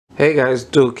Hey guys,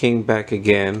 Dual King back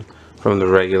again from the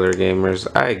regular gamers.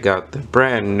 I got the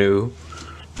brand new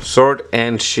Sword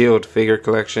and Shield figure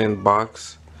collection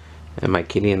box, and my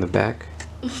kitty in the back.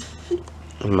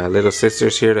 And my little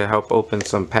sister's here to help open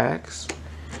some packs.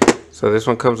 So this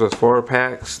one comes with 4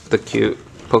 packs. The cute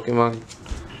Pokemon,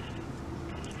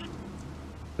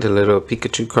 the little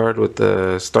Pikachu card with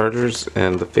the starters,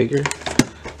 and the figure.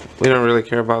 We don't really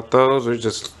care about those. We're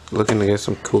just looking to get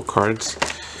some cool cards.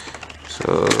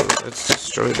 So let's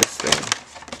destroy this thing.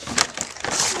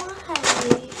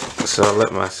 Why? So I'll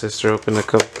let my sister open a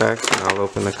couple packs, and I'll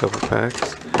open a couple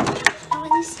packs. I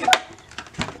want to see.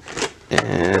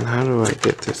 And how do I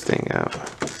get this thing out?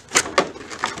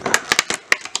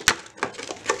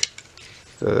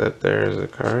 So that there's a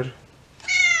card.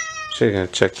 She's gonna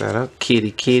check that out.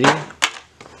 Kitty.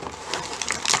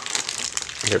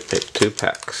 Here, pick 2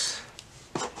 packs.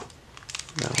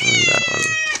 That one.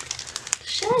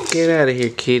 Shush. Get out of here,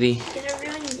 kitty. Get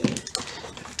around it.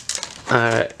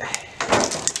 Alright.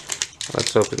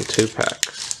 Let's open 2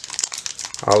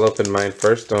 packs. I'll open mine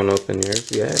first. Don't open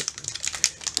yours yet.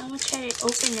 I'm gonna try to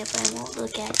open it, but I won't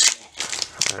look at it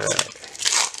yet. Alright.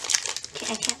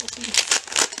 Okay, I can't open it.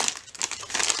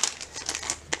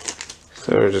 So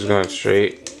we're just going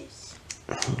straight.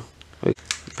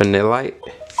 Vanillite.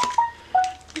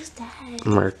 Who's that?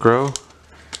 Murkrow.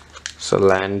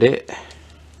 Salandit.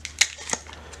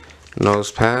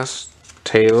 Nosepass.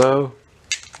 Tailo.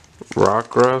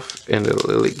 Rockruff. And a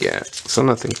Lilligant. So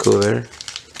nothing cool there.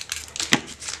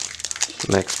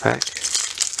 Next pack.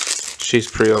 She's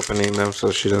pre-opening them so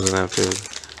she doesn't have to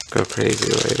go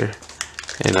crazy later.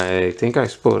 And I think I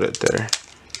spoiled it there.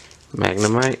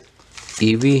 Magnemite.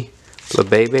 Eevee.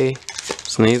 Lebebe.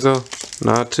 Sneasel.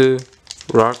 Natu.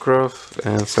 Rockruff.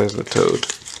 And Seismitoad.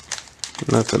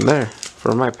 Nothing there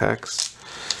for my packs.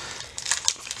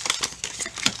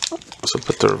 So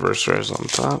put the reverse rares on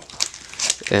top.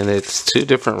 And it's 2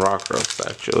 different Rockruffs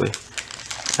actually.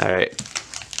 Alright.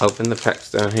 Open the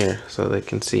packs down here so they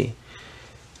can see.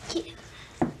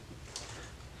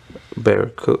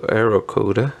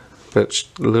 Aerocoda. But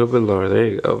a little bit lower. There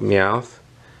you go. Meowth.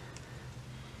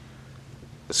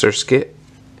 Surskit.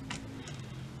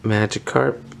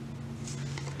 Magikarp.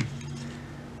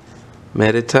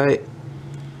 Meditite.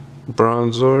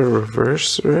 Bronzor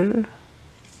reverse rare.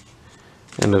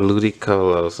 And a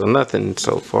Ludicolo. So nothing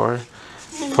so far.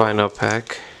 Final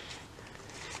pack.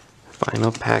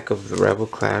 Final pack of the Rebel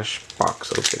Clash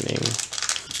box opening.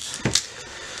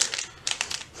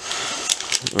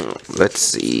 Let's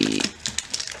see.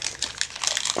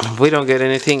 If we don't get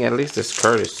anything, at least this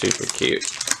card is super cute.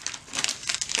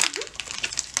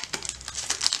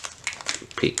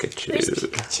 Pikachu. Where's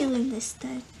Pikachu in this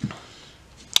then?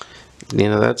 You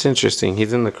know, that's interesting.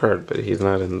 He's in the card, but he's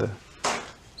not in the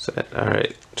set.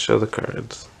 Alright, show the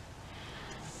cards.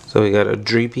 So we got a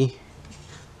Dreepy,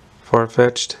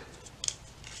 Farfetch'd,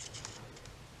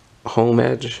 Home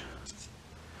Edge,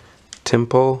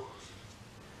 Temple.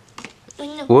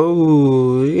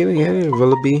 Whoa, you're gonna get it.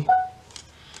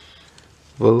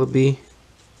 Vullaby.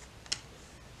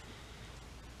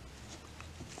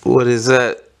 What is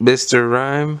that? Mr.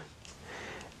 Rhyme.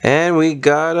 And we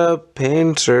got a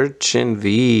Pincurchin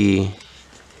V.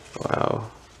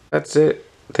 Wow. That's it.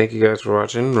 Thank you guys for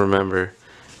watching. Remember,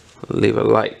 leave a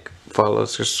like, follow,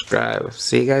 subscribe.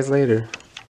 See you guys later.